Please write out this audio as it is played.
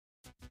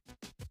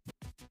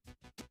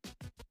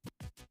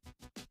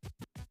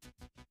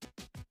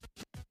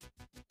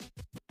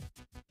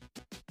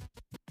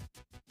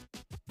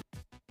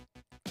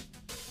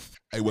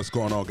Hey, what's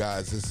going on,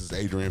 guys? This is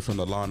Adrian from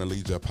the Lawn and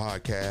Leisure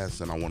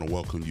Podcast, and I want to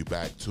welcome you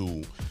back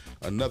to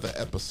another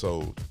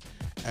episode.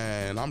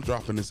 And I'm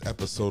dropping this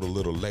episode a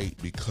little late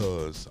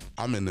because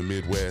I'm in the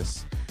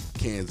Midwest,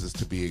 Kansas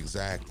to be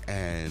exact,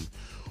 and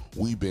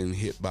we've been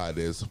hit by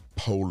this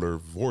polar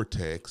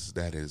vortex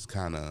that has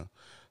kind of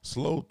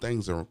slowed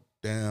things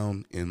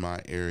down in my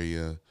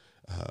area.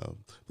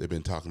 They've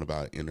been talking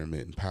about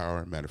intermittent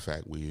power. Matter of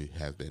fact, we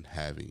have been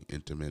having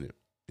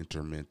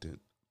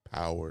intermittent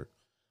power.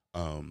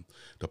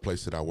 The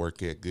place that I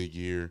work at,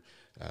 Goodyear,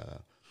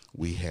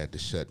 we had to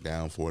shut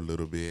down for a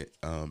little bit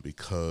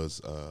because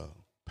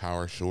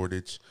power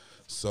shortage.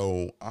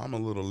 So I'm a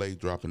little late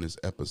dropping this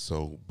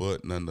episode,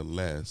 but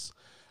nonetheless,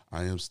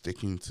 I am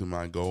sticking to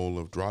my goal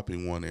of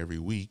dropping one every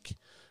week.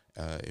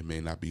 It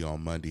may not be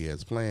on Monday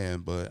as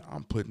planned, but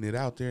I'm putting it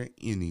out there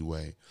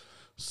anyway.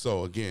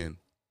 So again,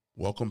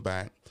 welcome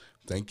back.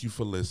 Thank you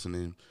for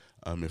listening.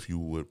 If you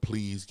would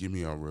please give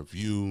me a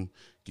review,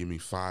 give me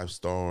 5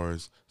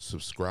 stars,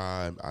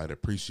 subscribe. I'd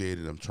appreciate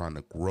it. I'm trying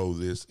to grow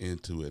this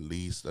into at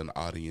least an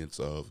audience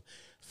of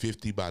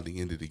 50 by the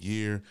end of the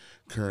year.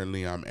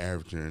 Currently, I'm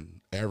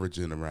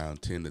averaging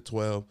around 10 to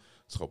 12.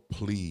 So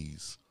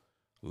please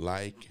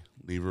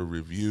leave a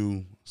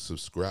review,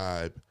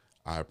 subscribe.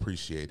 I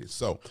appreciate it.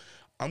 So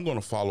I'm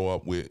going to follow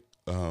up with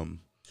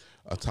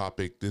a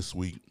topic this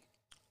week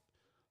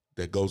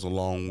that goes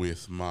along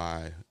with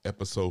my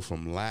episode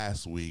from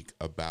last week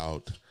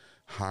about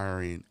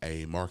hiring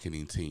a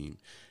marketing team.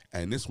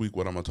 And this week,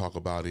 what I'm going to talk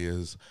about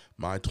is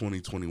my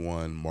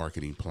 2021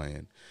 marketing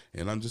plan.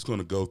 And I'm just going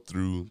to go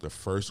through the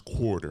first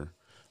quarter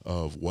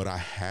of what I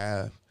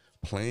have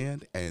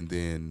planned and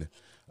then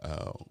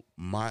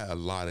my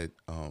allotted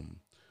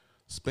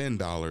spend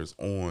dollars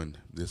on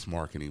this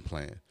marketing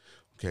plan.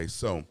 Okay,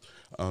 so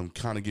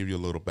kind of give you a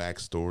little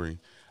backstory.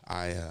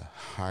 I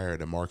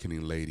hired a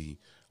marketing lady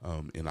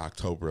in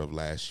October of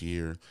last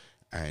year,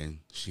 and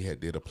she had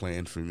did a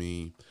plan for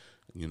me.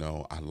 You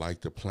know, I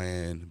liked the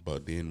plan,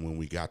 but then when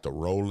we got to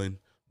rolling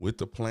with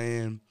the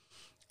plan,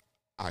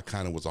 I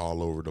kind of was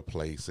all over the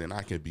place, and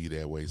I can be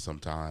that way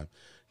sometimes.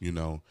 You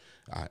know,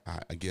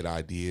 I get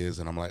ideas,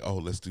 and I'm like, oh,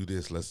 let's do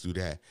this, let's do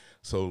that.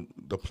 So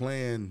the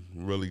plan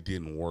really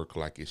didn't work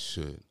like it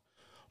should.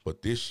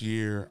 But this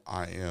year,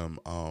 I'm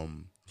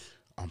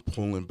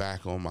pulling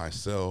back on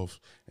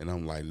myself, and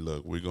I'm like,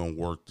 look, we're going to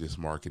work this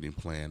marketing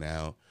plan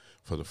out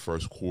for the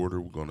first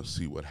quarter. We're going to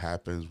see what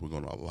happens. We're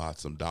going to allot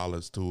some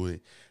dollars to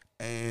it,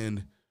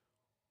 and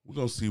we're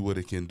going to see what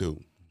it can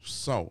do.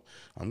 So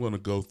I'm going to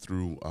go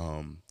through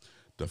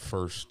the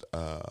first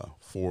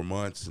 4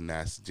 months, and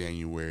that's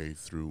January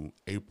through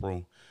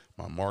April,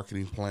 my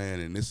marketing plan.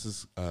 And this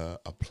is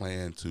a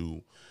plan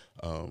to,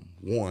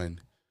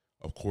 one,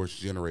 of course,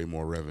 generate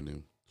more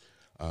revenue.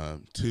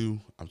 2,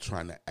 I'm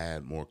trying to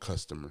add more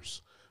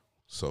customers.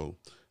 So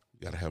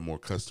you got to have more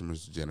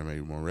customers to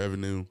generate more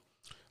revenue.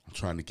 I'm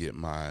trying to get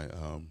my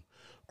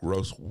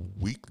gross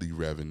weekly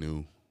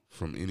revenue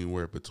from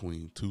anywhere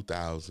between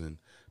 $2,000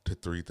 to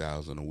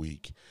 $3,000 a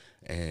week.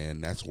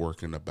 And that's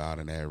working about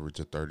an average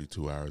of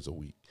 32 hours a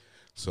week.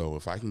 So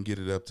if I can get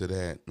it up to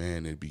that,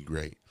 man, it'd be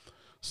great.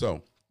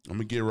 So I'm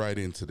going to get right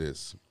into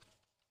this.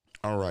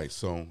 All right.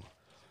 So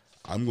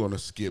I'm going to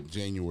skip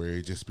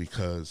January just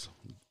because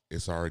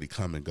it's already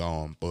come and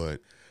gone,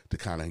 but to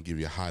kind of give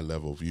you a high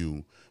level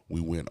view, we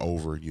went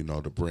over,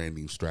 the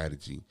branding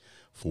strategy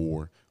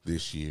for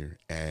this year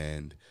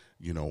and,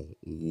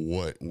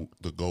 what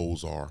the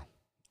goals are.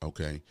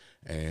 Okay.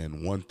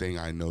 And one thing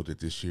I know that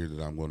this year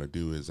that I'm going to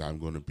do is I'm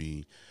going to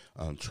be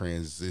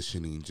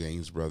transitioning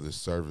James Brothers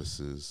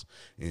Services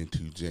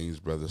into James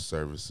Brothers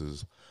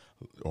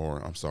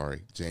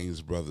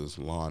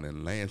Lawn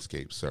and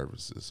Landscape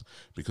Services.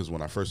 Because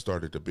when I first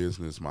started the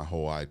business, my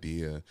whole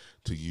idea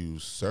to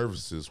use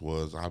services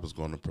was I was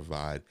going to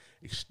provide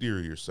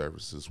exterior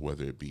services,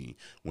 whether it be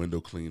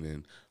window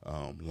cleaning,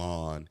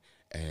 lawn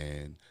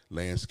and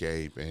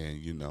landscape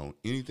and,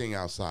 anything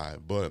outside.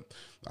 But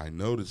I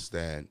noticed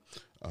that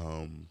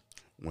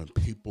when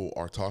people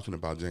are talking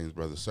about James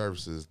Brothers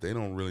Services, they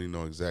don't really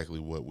know exactly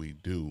what we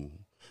do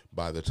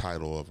by the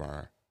title of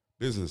our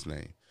business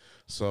name.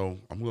 So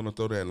I'm going to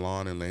throw that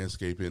lawn and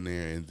landscape in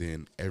there and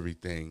then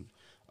everything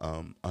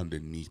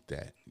underneath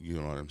that.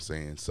 You know what I'm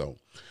saying? So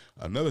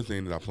another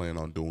thing that I plan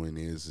on doing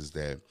is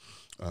that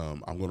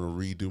I'm going to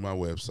redo my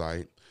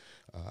website.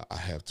 I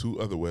have 2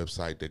 other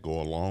websites that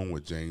go along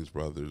with James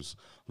Brothers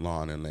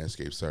Lawn and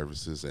Landscape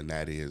Services, and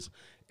that is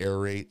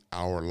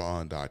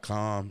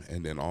aerateourlawn.com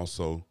and then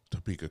also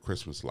Topeka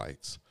Christmas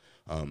Lights.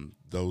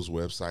 Those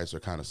websites are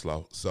kind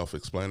of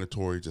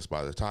self-explanatory just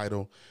by the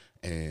title,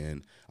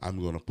 and I'm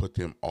going to put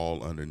them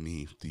all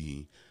underneath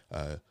the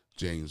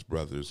James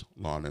Brothers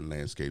Lawn and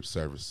Landscape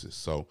Services.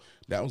 So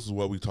that was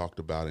what we talked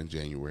about in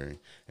January.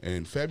 And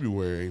in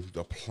February,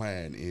 the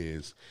plan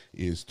is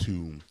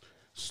to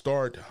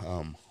start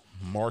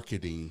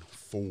marketing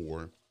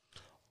for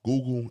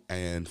Google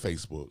and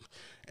Facebook.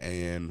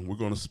 And we're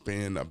going to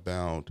spend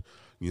about,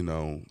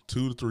 2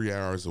 to 3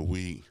 hours a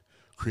week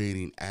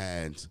creating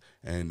ads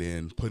and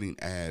then putting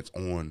ads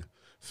on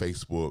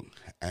Facebook,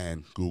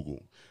 and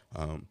Google.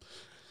 Um,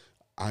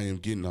 I am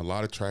getting a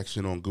lot of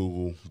traction on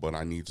Google, but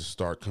I need to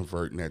start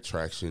converting that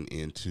traction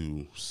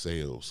into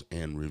sales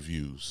and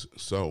reviews.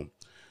 So,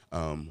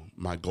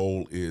 my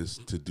goal is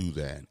to do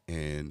that.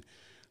 And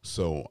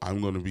so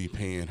I'm going to be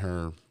paying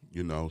her,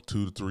 2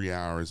 to 3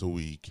 hours a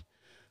week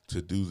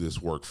to do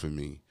this work for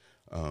me.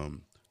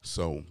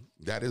 So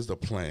that is the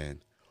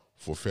plan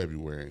for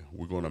February.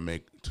 We're going to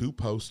make 2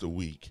 posts a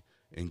week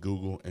in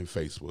Google and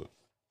Facebook.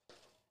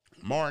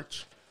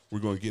 March, we're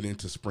going to get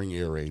into spring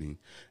aerating.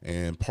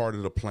 And part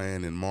of the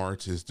plan in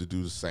March is to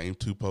do the same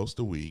 2 posts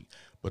a week,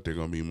 but they're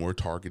going to be more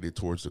targeted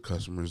towards the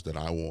customers that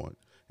I want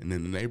and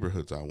in the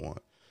neighborhoods I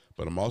want.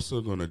 But I'm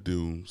also going to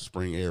do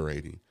spring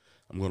aerating.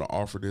 I'm going to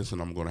offer this,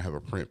 and I'm going to have a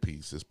print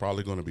piece. It's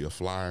probably going to be a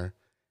flyer,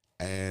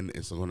 and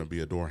it's going to be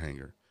a door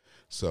hanger.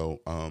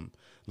 So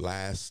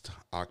last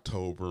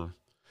October,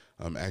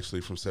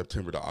 actually from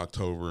September to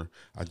October,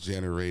 I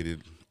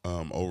generated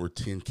over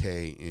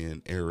 10K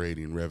in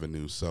aerating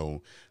revenue.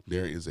 So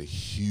there is a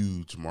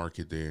huge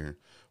market there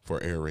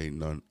for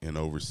aerating and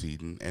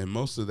overseeding. And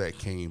most of that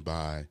came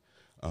by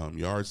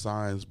yard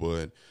signs,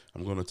 but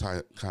I'm going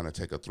to kind of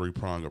take a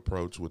 3-prong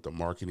approach with the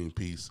marketing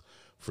piece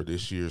for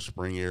this year's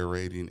spring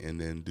aerating, and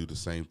then do the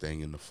same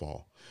thing in the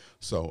fall.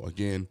 So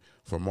again,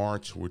 for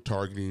March, we're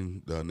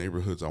targeting the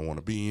neighborhoods I want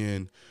to be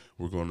in.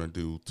 We're going to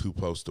do 2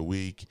 posts a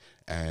week,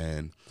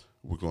 and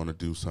we're going to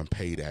do some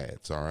paid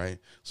ads. All right.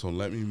 So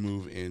let me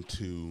move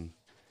into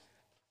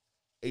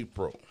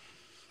April.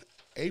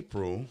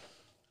 April,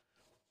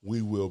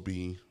 we will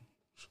be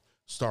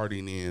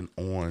starting in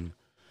on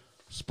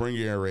spring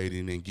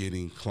aerating and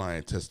getting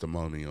client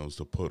testimonials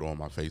to put on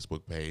my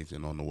Facebook page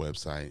and on the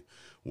website.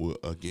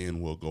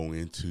 We'll go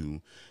into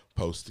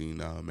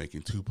posting,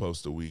 making 2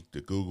 posts a week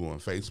to Google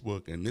and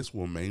Facebook. And this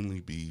will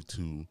mainly be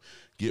to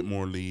get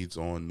more leads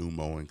on new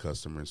mowing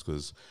customers.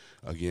 Cause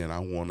again, I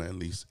want to at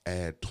least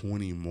add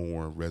 20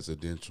 more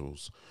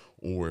residentials,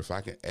 or if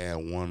I can add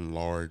 1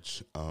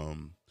 large,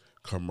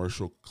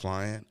 commercial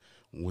client,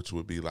 which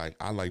would be like,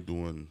 I like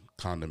doing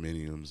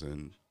condominiums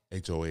and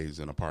HOAs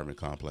and apartment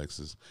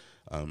complexes.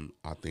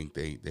 I think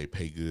they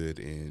pay good,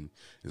 and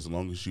as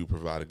long as you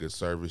provide a good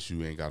service,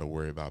 you ain't got to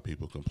worry about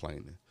people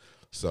complaining.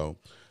 So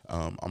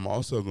I'm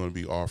also going to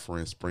be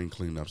offering spring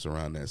cleanups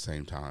around that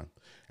same time,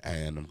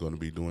 and I'm going to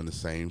be doing the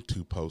same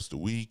 2 posts a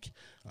week,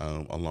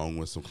 along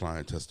with some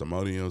client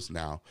testimonials.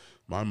 Now,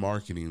 my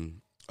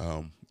marketing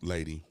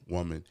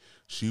woman,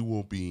 she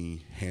will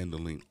be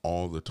handling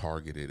all the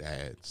targeted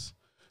ads.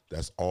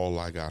 That's all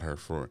I got her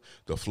for.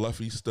 The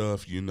fluffy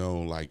stuff,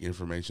 like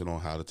information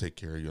on how to take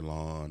care of your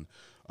lawn,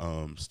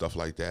 stuff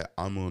like that,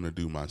 I'm going to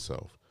do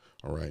myself.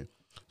 All right.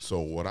 So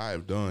what I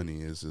have done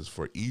is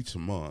for each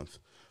month,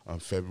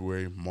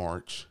 February,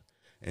 March,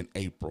 and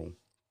April,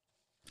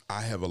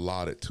 I have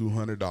allotted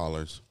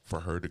 $200 for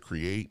her to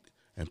create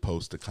and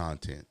post the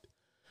content.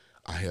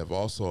 I have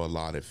also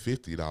allotted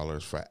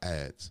 $50 for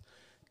ads.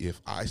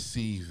 If I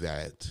see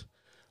that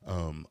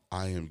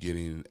I am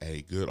getting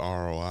a good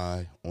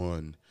ROI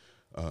on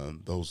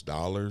those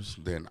dollars,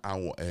 then I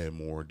will add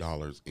more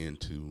dollars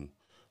into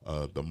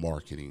the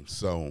marketing.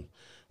 So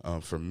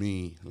for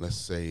me, let's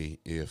say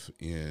if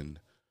in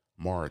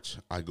March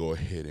I go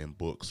ahead and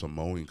book some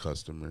mowing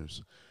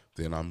customers,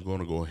 then I'm going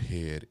to go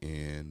ahead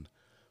and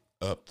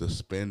up the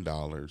spend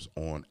dollars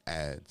on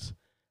ads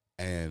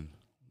and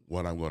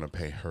what I'm going to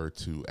pay her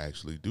to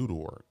actually do the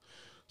work.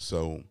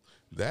 So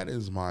that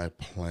is my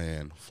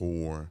plan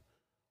for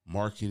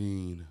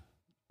marketing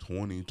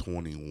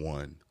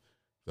 2021,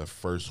 the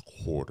first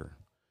quarter.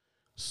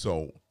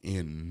 So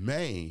in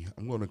May,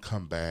 I'm going to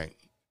come back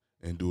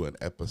and do an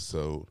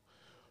episode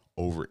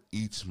over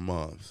each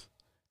month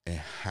and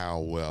how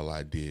well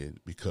I did,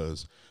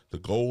 because the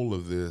goal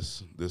of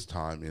this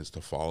time is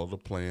to follow the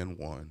plan.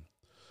 1,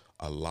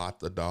 allot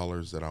the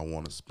dollars that I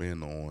want to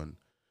spend on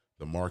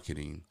the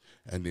marketing,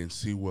 and then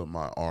see what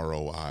my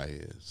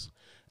ROI is.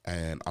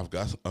 And I've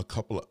got a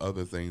couple of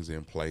other things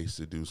in place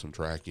to do some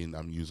tracking.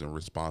 I'm using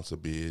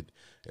Responsibid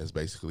as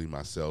basically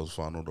my sales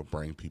funnel to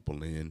bring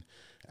people in.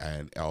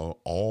 And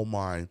all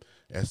my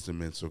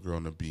estimates are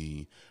going to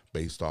be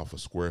based off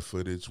of square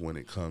footage when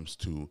it comes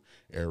to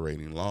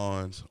aerating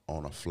lawns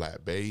on a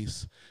flat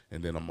base.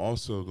 And then I'm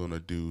also going to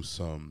do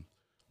some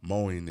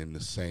mowing in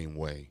the same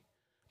way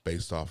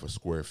based off of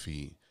square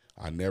feet.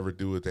 I never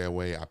do it that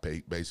way. I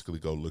basically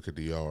go look at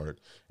the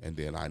yard, and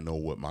then I know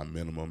what my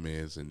minimum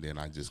is, and then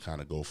I just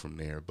kind of go from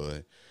there.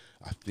 But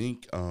I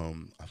think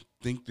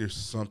there's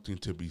something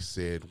to be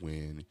said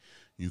when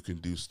you can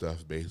do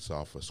stuff based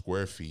off of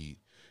square feet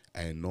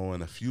and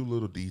knowing a few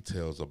little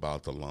details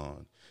about the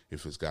lawn.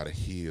 If it's got a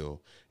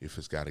hill, if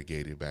it's got a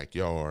gated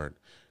backyard,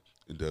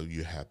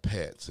 you have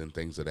pets and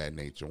things of that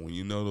nature. When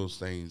you know those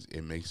things,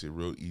 it makes it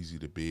real easy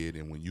to bid.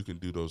 And when you can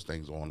do those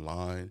things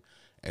online,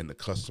 and the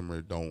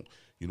customer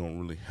you don't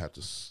really have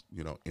to,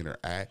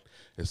 interact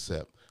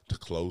except to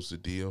close the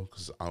deal,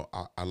 because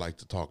I like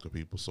to talk to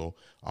people. So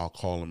I'll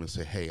call them and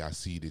say, hey, I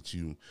see that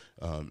you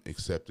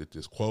accepted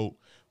this quote.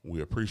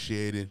 We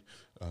appreciate it.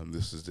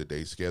 This is the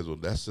day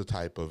scheduled. That's the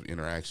type of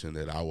interaction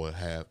that I will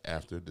have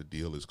after the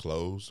deal is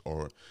closed,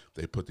 or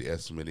they put the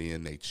estimate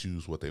in, they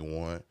choose what they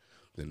want.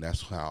 Then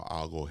that's how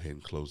I'll go ahead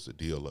and close the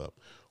deal up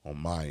on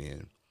my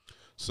end.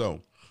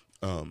 So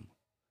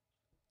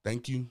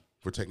thank you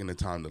for taking the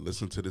time to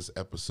listen to this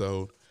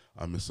episode.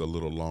 It's a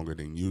little longer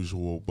than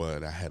usual,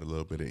 but I had a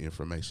little bit of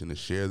information to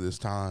share this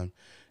time.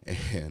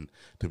 And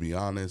to be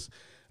honest,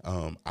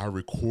 I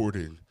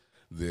recorded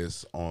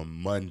this on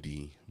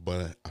Monday,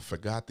 but I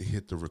forgot to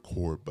hit the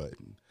record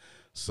button.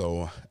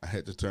 So I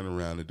had to turn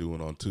around and do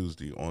it on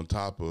Tuesday, on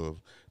top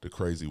of the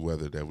crazy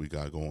weather that we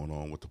got going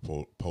on with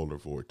the polar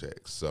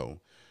vortex. So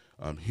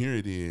here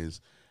it is.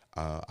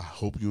 I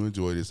hope you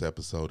enjoy this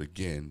episode.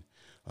 Again,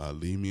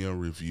 leave me a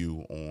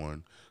review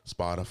on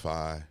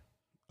Spotify,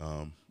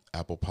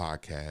 Apple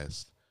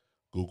Podcasts,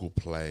 Google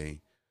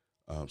Play.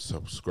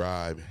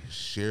 Subscribe,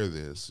 share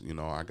this. You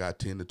know, I got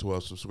 10 to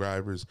 12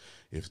 subscribers.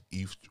 If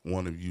each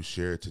one of you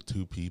share it to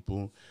 2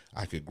 people,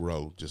 I could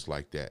grow just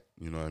like that.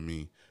 You know what I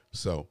mean?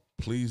 So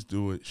please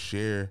do it.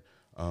 Share.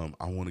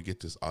 I want to get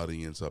this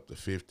audience up to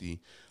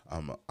 50.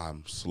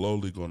 I'm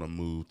slowly going to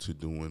move to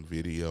doing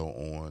video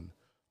on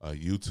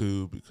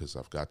YouTube, because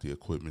I've got the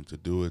equipment to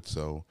do it.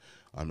 So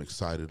I'm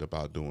excited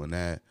about doing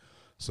that.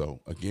 So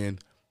again,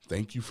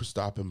 thank you for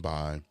stopping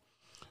by.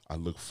 I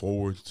look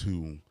forward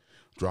to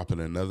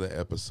dropping another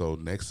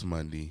episode next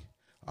Monday.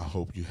 I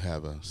hope you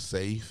have a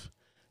safe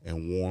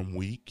and warm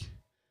week.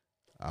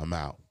 I'm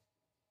out.